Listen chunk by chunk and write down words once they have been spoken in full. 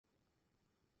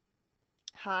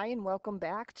Hi, and welcome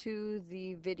back to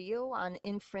the video on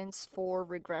Inference for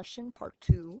Regression, Part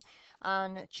 2,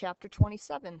 on Chapter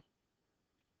 27.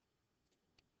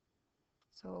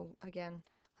 So again,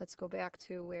 let's go back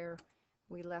to where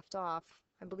we left off.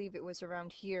 I believe it was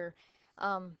around here.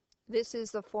 Um, this is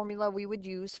the formula we would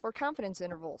use for confidence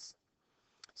intervals.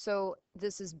 So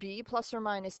this is b plus or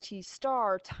minus t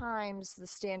star times the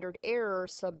standard error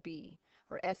sub b,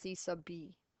 or SE sub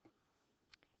b.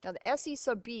 Now the SE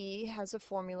sub b has a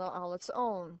formula all its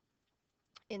own,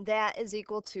 and that is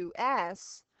equal to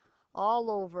S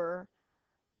all over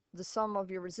the sum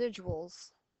of your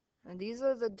residuals. And these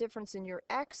are the difference in your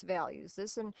X values.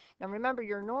 Now remember,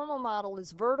 your normal model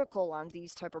is vertical on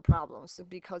these type of problems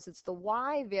because it's the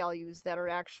Y values that are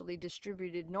actually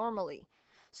distributed normally.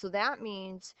 So that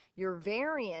means your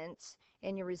variance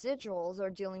and your residuals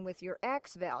are dealing with your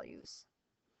X values.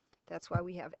 That's why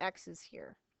we have X's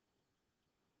here.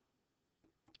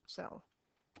 So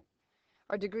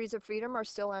our degrees of freedom are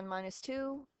still n minus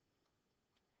 2.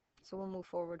 So we'll move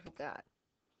forward with that.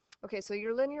 Okay, so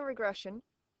your linear regression,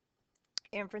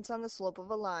 inference on the slope of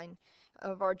a line,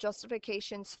 of our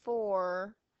justifications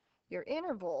for your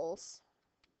intervals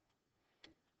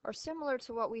are similar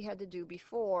to what we had to do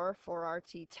before for our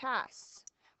t-tests,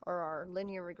 or our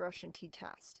linear regression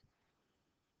t-test.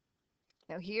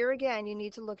 Now here again, you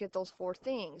need to look at those four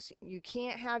things. You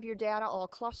can't have your data all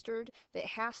clustered. It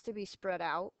has to be spread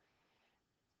out.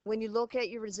 When you look at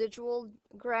your residual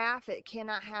graph, it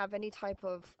cannot have any type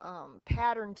of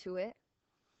pattern to it.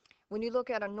 When you look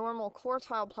at a normal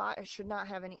quartile plot, it should not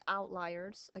have any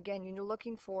outliers. Again, you're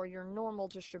looking for your normal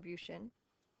distribution.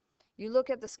 You look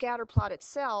at the scatter plot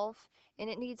itself, and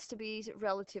it needs to be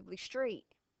relatively straight.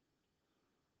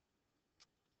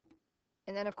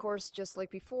 And then, of course, just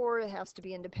like before, it has to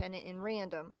be independent and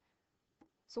random.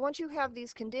 So once you have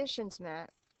these conditions met,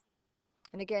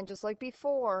 and again, just like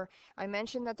before, I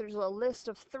mentioned that there's a list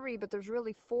of 3, but there's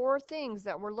really 4 things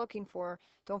that we're looking for.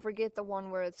 Don't forget the one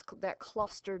where it's that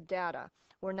clustered data.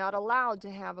 We're not allowed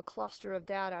to have a cluster of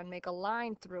data and make a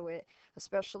line through it,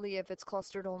 especially if it's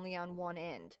clustered only on one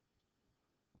end.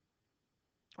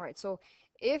 All right, so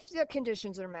if the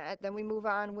conditions are met, then we move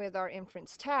on with our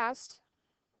inference test.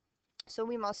 So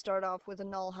we must start off with a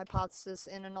null hypothesis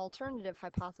and an alternative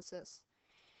hypothesis.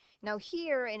 Now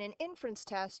here in an inference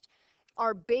test,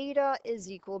 our beta is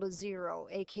equal to 0,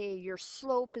 aka your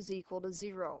slope is equal to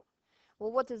 0.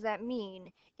 Well, what does that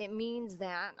mean? It means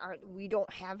that we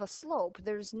don't have a slope.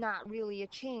 There's not really a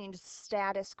change.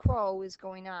 Status quo is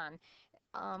going on.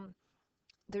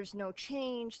 There's no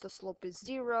change. The slope is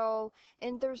 0.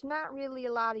 And there's not really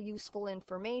a lot of useful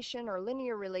information or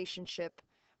linear relationship.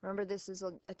 Remember, this is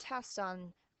a test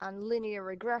on linear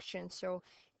regression. So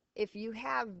if you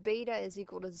have beta is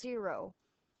equal to 0,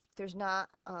 there's not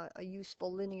a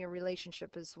useful linear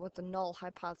relationship, is what the null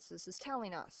hypothesis is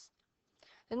telling us.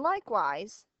 And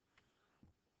likewise,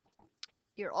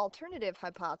 your alternative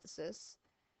hypothesis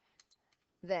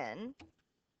then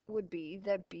would be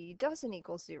that b doesn't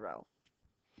equal 0.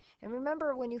 And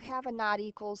remember, when you have a not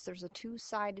equals, there's a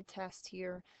two-sided test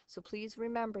here. So please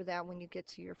remember that when you get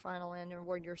to your final answer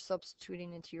where you're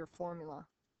substituting into your formula.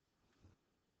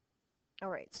 All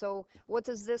right, so what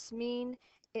does this mean?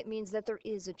 It means that there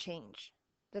is a change.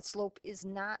 That slope is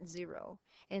not 0,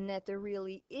 and that there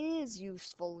really is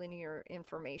useful linear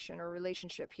information or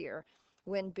relationship here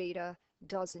when beta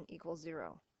doesn't equal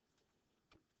 0.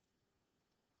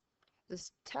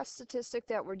 This test statistic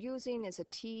that we're using is a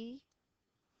t,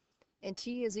 and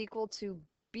t is equal to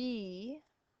b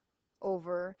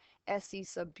over SE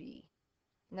sub b,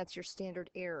 and that's your standard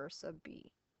error sub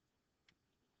b.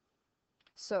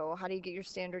 So how do you get your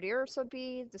standard error sub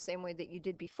b? The same way that you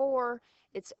did before.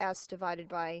 It's S divided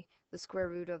by the square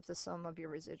root of the sum of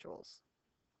your residuals.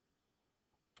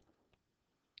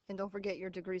 And don't forget,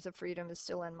 your degrees of freedom is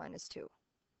still n minus 2.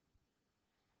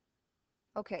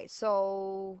 Okay,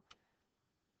 so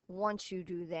once you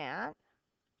do that,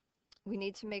 we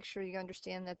need to make sure you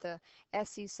understand that the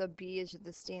SE sub b is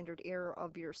the standard error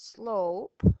of your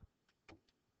slope.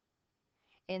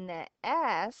 And that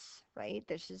S, right,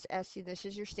 this is SE, this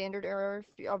is your standard error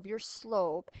of your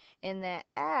slope, and that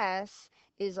S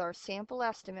is our sample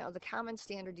estimate of the common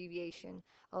standard deviation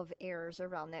of errors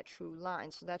around that true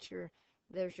line. So that's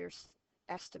there's your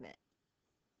estimate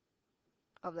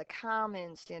of the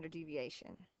common standard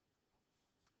deviation.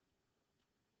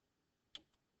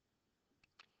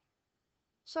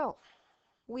 So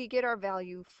we get our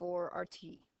value for our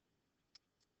t.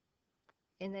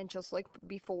 And then just like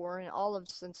before, and all of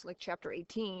since like chapter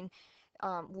 18,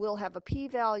 we'll have a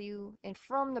p-value, and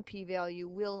from the p-value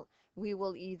we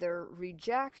will either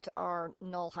reject our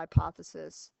null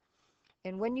hypothesis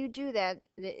And when you do that,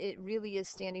 it really is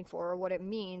standing for, or what it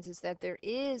means is that there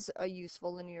is a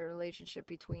useful linear relationship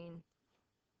between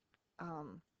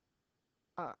um,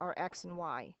 our x and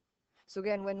y. So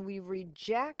again, when we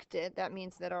reject it, that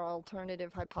means that our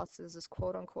alternative hypothesis is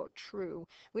quote unquote true.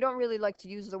 We don't really like to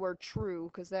use the word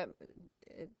true because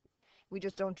we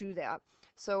just don't do that.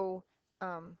 So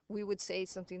we would say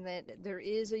something that there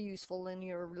is a useful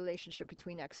linear relationship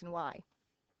between x and y.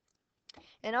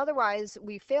 And otherwise,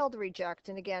 we fail to reject.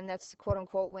 And again, that's quote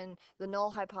unquote when the null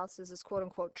hypothesis is quote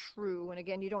unquote true. And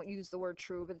again, you don't use the word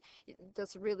true, but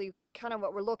that's really kind of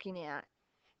what we're looking at.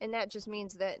 And that just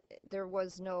means that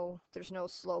there's no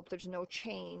slope, there's no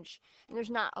change, and there's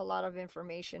not a lot of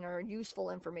information or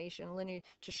useful information linear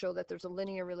to show that there's a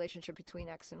linear relationship between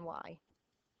x and y.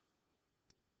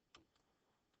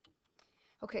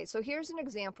 Okay, so here's an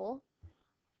example.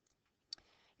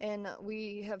 And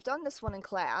we have done this one in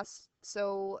class.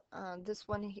 So this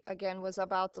one, again, was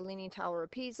about the Leaning Tower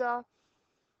of Pisa.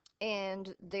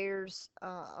 And there's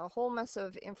a whole mess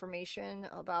of information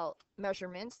about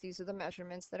measurements. These are the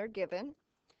measurements that are given.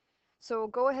 So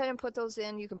go ahead and put those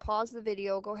in. You can pause the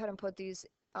video. Go ahead and put these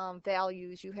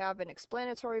values. You have an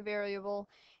explanatory variable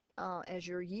as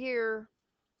your year.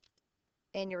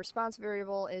 And your response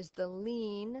variable is the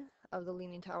lean of the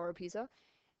Leaning Tower of Pisa.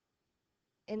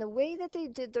 And the way that they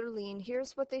did their lean,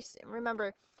 here's what they,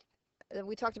 remember,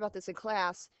 we talked about this in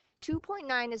class,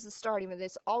 2.9 is the starting, but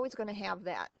it's always going to have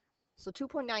that. So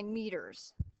 2.9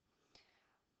 meters.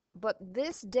 But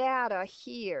this data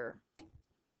here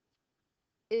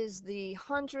is the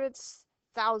hundredths,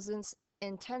 thousandths,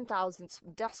 and 10,000ths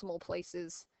decimal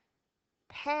places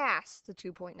past the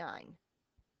 2.9.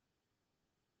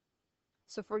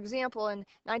 So for example, in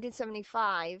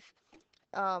 1975,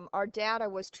 our data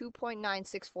was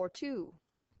 2.9642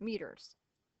 meters.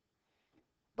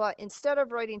 But instead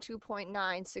of writing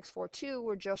 2.9642,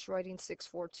 we're just writing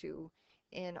 642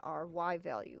 in our y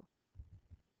value.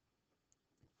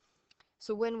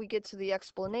 So when we get to the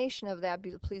explanation of that,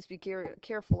 please be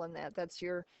careful in that.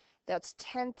 That's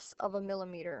tenths of a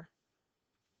millimeter.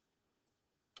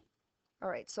 All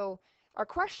right, so our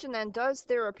question then, does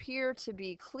there appear to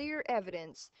be clear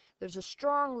evidence there's a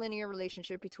strong linear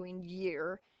relationship between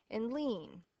year and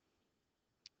lean?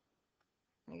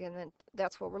 Again,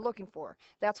 that's what we're looking for.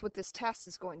 That's what this test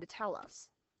is going to tell us.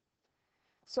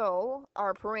 So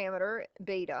our parameter,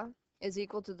 beta, is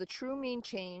equal to the true mean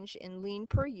change in lean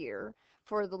per year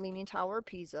for the Leaning Tower of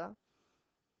Pisa.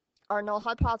 Our null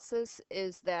hypothesis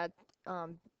is that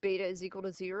beta is equal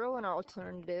to 0, and our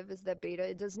alternative is that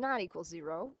beta does not equal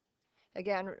 0.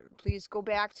 Again, please go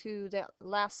back to that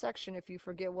last section if you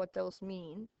forget what those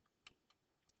mean.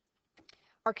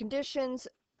 Our conditions,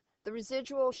 the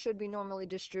residual should be normally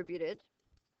distributed.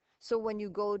 So when you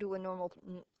go to a normal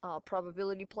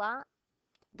probability plot,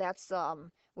 that's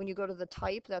when you go to the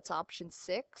type, that's option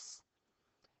 6.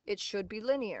 It should be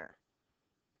linear.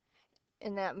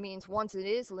 And that means once it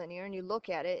is linear and you look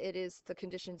at it, it is the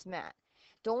conditions met.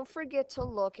 Don't forget to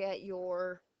look at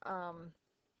your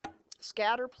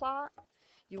scatter plot.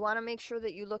 You want to make sure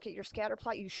that you look at your scatter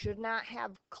plot. You should not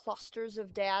have clusters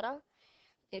of data.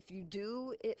 If you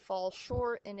do, it falls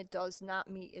short and it does not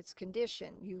meet its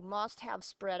condition. You must have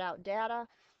spread out data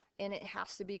and it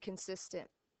has to be consistent.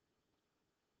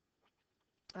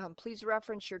 Please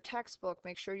reference your textbook.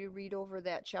 Make sure you read over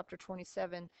that chapter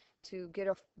 27 to get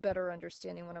a better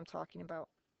understanding what I'm talking about.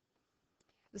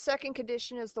 The second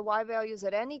condition is the y values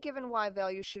at any given y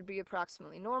value should be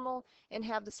approximately normal and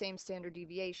have the same standard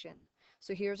deviation.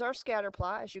 So here's our scatter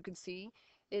plot. As you can see,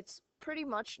 it's pretty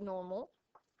much normal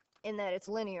in that it's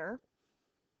linear,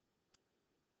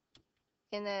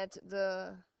 in that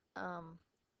the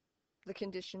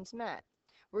conditions met.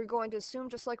 We're going to assume,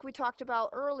 just like we talked about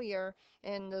earlier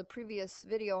in the previous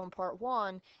video in part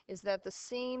 1, is that the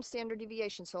same standard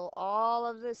deviation, so all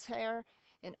of this here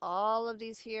and all of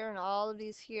these here and all of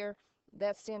these here,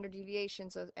 that standard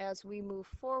deviations as we move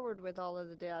forward with all of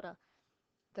the data,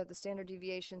 that the standard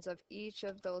deviations of each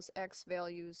of those x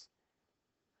values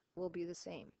will be the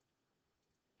same.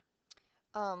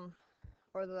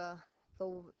 Or the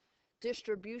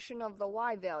distribution of the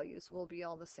y values will be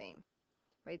all the same,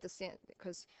 right?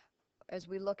 Because as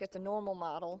we look at the normal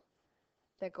model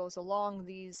that goes along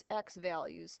these x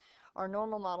values, our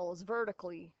normal model is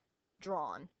vertically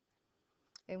drawn.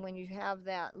 And when you have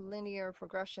that linear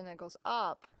progression that goes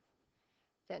up,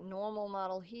 that normal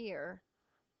model here,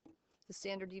 the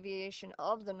standard deviation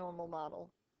of the normal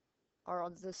model are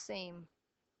the same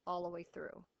all the way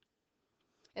through.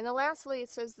 And then lastly, it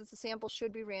says that the sample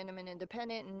should be random and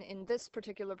independent. And in this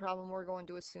particular problem, we're going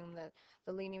to assume that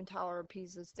the Leaning Tower of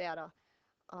Pisa's data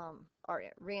are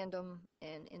random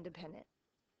and independent.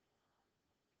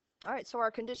 All right, so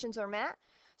our conditions are met.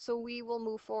 So we will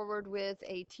move forward with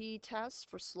a t-test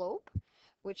for slope,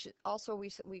 which also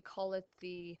we call it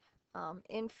the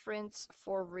inference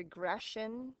for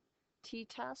regression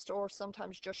t-test, or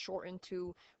sometimes just shortened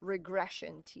to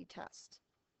regression t-test.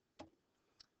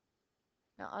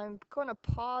 Now I'm going to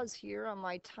pause here on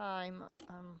my time.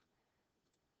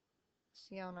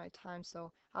 See on my time,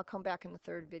 so I'll come back in the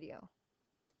third video.